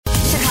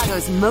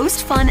Chicago's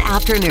most fun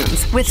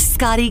afternoons with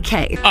Scotty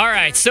K. All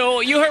right, so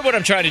you heard what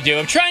I'm trying to do.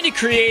 I'm trying to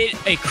create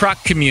a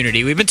Croc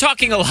community. We've been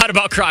talking a lot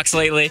about Crocs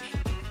lately,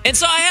 and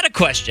so I had a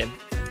question.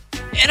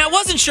 And I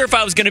wasn't sure if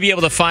I was going to be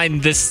able to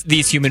find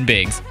these human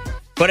beings.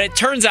 But it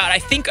turns out I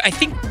think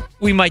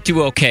we might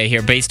do okay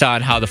here based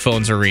on how the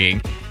phones are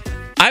ringing.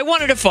 I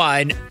wanted to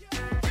find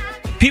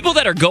people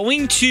that are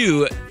going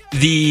to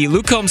the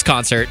Luke Combs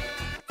concert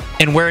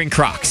and wearing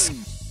Crocs.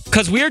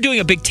 Because we are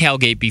doing a big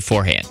tailgate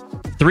beforehand.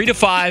 3 to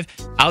 5,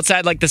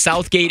 outside like the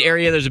Southgate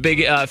area. There's a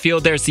big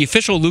field there. It's the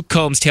official Luke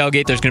Combs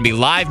tailgate. There's going to be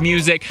live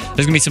music.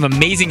 There's going to be some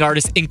amazing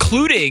artists,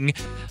 including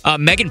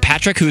Megan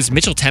Patrick, who's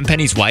Mitchell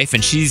Tenpenny's wife,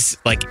 and she's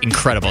like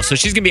incredible. So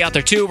she's going to be out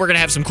there too. We're going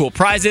to have some cool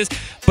prizes.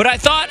 But I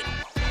thought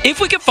if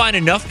we could find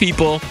enough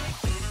people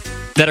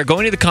that are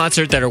going to the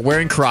concert that are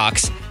wearing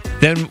Crocs,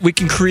 then we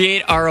can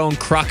create our own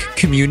Croc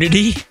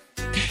community.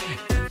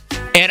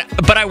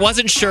 But I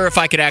wasn't sure if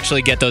I could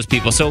actually get those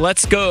people. So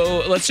let's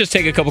just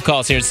take a couple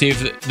calls here and see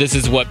if this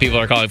is what people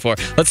are calling for.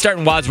 Let's start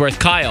in Wadsworth.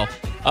 Kyle,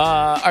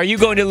 are you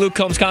going to Luke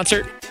Combs'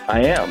 concert?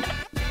 I am.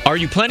 Are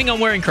you planning on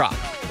wearing Crocs?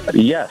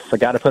 Yes, I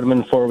got to put them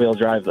in four-wheel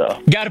drive,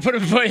 though. Got to put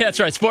them in, that's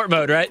right, sport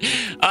mode, right?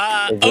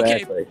 Exactly.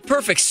 Okay,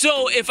 perfect.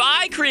 So if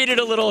I created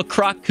a little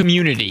Croc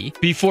community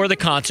before the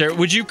concert,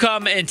 would you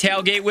come and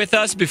tailgate with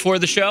us before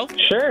the show?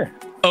 Sure.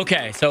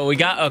 Okay, so we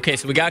got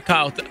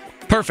Kyle.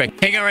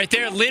 Perfect. Hang on right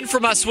there. Lynn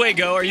from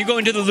Oswego, are you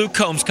going to the Luke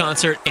Combs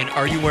concert, and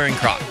are you wearing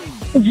Crocs?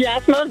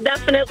 Yes, most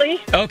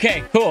definitely.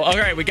 Okay, cool. All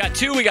right, we got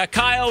two. We got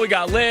Kyle. We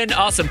got Lynn.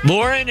 Awesome.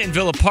 Lauren in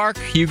Villa Park,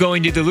 you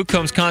going to the Luke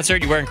Combs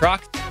concert? You wearing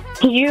Crocs?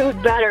 You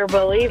better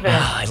believe it.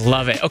 I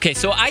love it. Okay,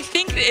 so I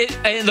think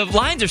and the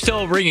lines are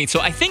still ringing, so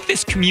I think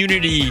this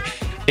community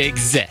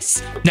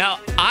exists. Now,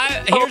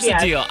 here's the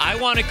deal. I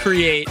want to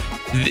create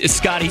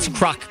Scotty's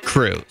Croc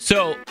crew.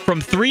 So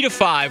from 3 to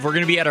 5, we're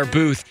going to be at our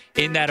booth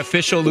in that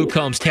official Luke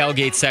Combs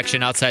tailgate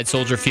section outside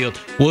Soldier Field.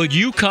 Will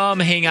you come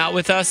hang out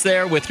with us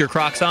there with your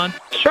Crocs on?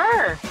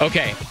 Sure.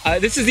 Okay.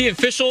 This is the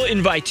official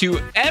invite to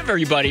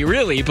everybody,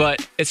 really,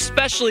 but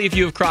especially if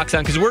you have Crocs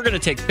on, because we're going to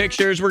take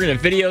pictures, we're going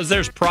to have videos,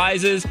 there's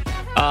prizes,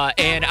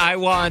 and I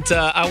want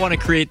to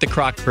create the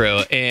Croc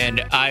crew,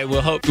 and I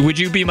will hope. Would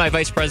you be my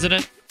vice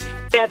president?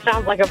 That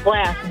sounds like a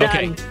blast. Done.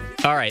 Okay.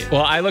 All right.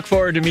 Well, I look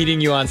forward to meeting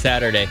you on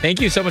Saturday.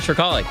 Thank you so much for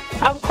calling.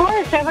 Of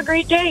course. Have a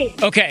great day.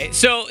 Okay.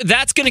 So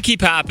that's going to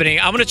keep happening.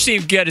 I'm going to see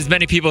if we get as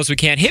many people as we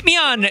can. Hit me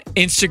on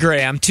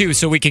Instagram, too,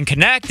 so we can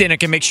connect, and I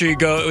can make sure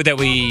that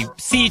we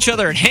see each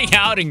other and hang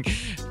out and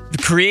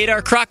create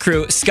our Croc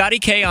crew. Scotty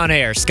K on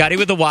air. Scotty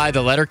with a Y,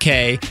 the letter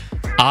K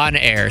on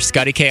air.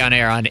 Scotty K on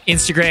air on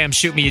Instagram.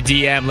 Shoot me a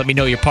DM. Let me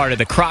know you're part of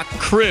the Croc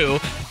crew.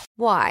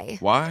 Why?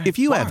 If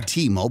you have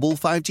T-Mobile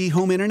 5G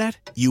home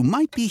internet, you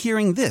might be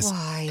hearing this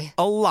Why?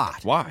 a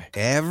lot. Why?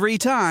 Every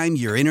time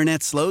your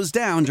internet slows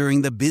down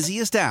during the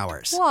busiest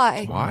hours.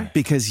 Why?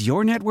 Because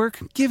your network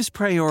gives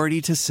priority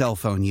to cell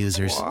phone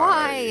users.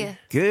 Why?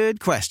 Good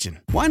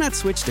question. Why not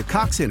switch to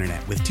Cox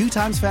Internet with 2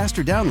 times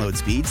faster download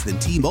speeds than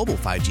T-Mobile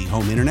 5G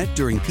home internet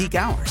during peak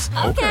hours?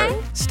 Okay.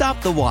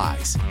 Stop the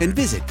whys and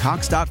visit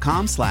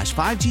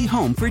cox.com/5G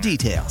home for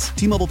details.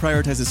 T-Mobile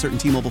prioritizes certain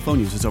T-Mobile phone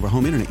users over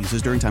home internet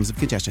users during times of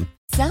congestion.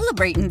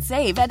 Celebrate and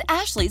save at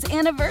Ashley's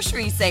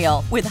Anniversary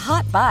Sale. With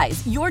Hot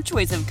Buys, your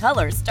choice of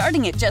colors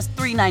starting at just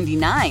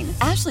 $3.99.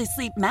 Ashley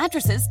Sleep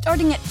mattresses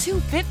starting at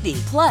 $2.50.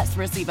 Plus,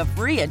 receive a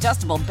free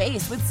adjustable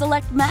base with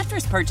select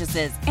mattress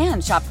purchases.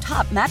 And shop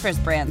top mattress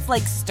brands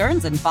like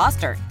Stearns &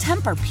 Foster,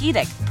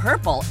 Tempur-Pedic,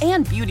 Purple,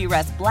 and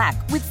Beautyrest Black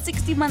with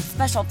 60-month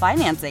special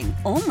financing.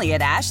 Only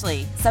at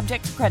Ashley.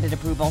 Subject to credit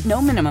approval.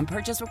 No minimum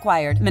purchase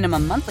required.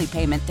 Minimum monthly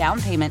payment,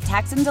 down payment,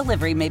 tax, and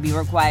delivery may be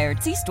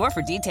required. See store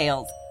for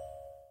details.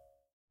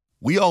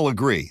 We all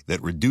agree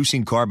that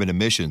reducing carbon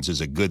emissions is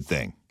a good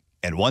thing.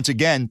 And once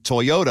again,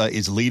 Toyota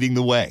is leading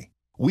the way.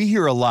 We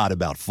hear a lot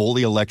about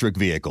fully electric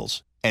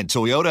vehicles, and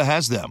Toyota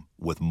has them,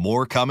 with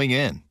more coming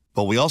in.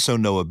 But we also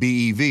know a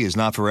BEV is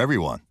not for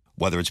everyone,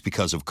 whether it's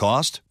because of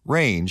cost,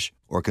 range,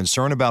 or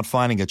concern about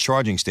finding a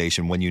charging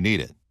station when you need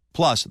it.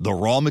 Plus, the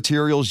raw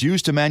materials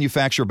used to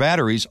manufacture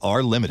batteries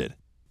are limited.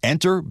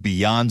 Enter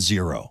Beyond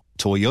Zero,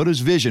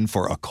 Toyota's vision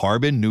for a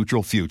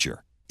carbon-neutral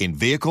future. In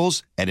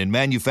vehicles and in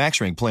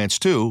manufacturing plants,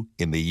 too,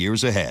 in the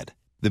years ahead.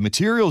 The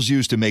materials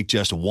used to make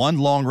just one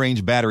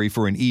long-range battery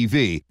for an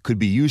EV could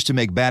be used to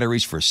make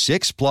batteries for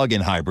 6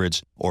 plug-in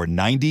hybrids or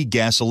 90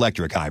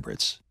 gas-electric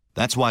hybrids.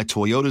 That's why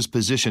Toyota's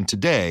position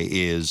today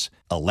is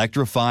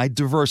electrified,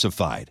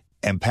 diversified,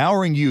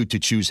 empowering you to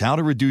choose how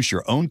to reduce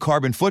your own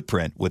carbon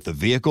footprint with the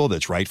vehicle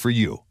that's right for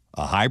you,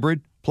 a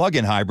hybrid,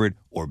 plug-in hybrid,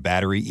 or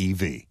battery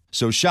EV.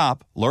 So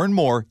shop, learn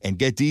more, and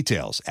get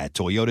details at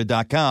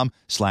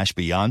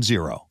toyota.com/beyond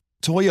zero.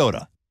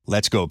 Toyota,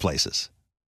 let's go places.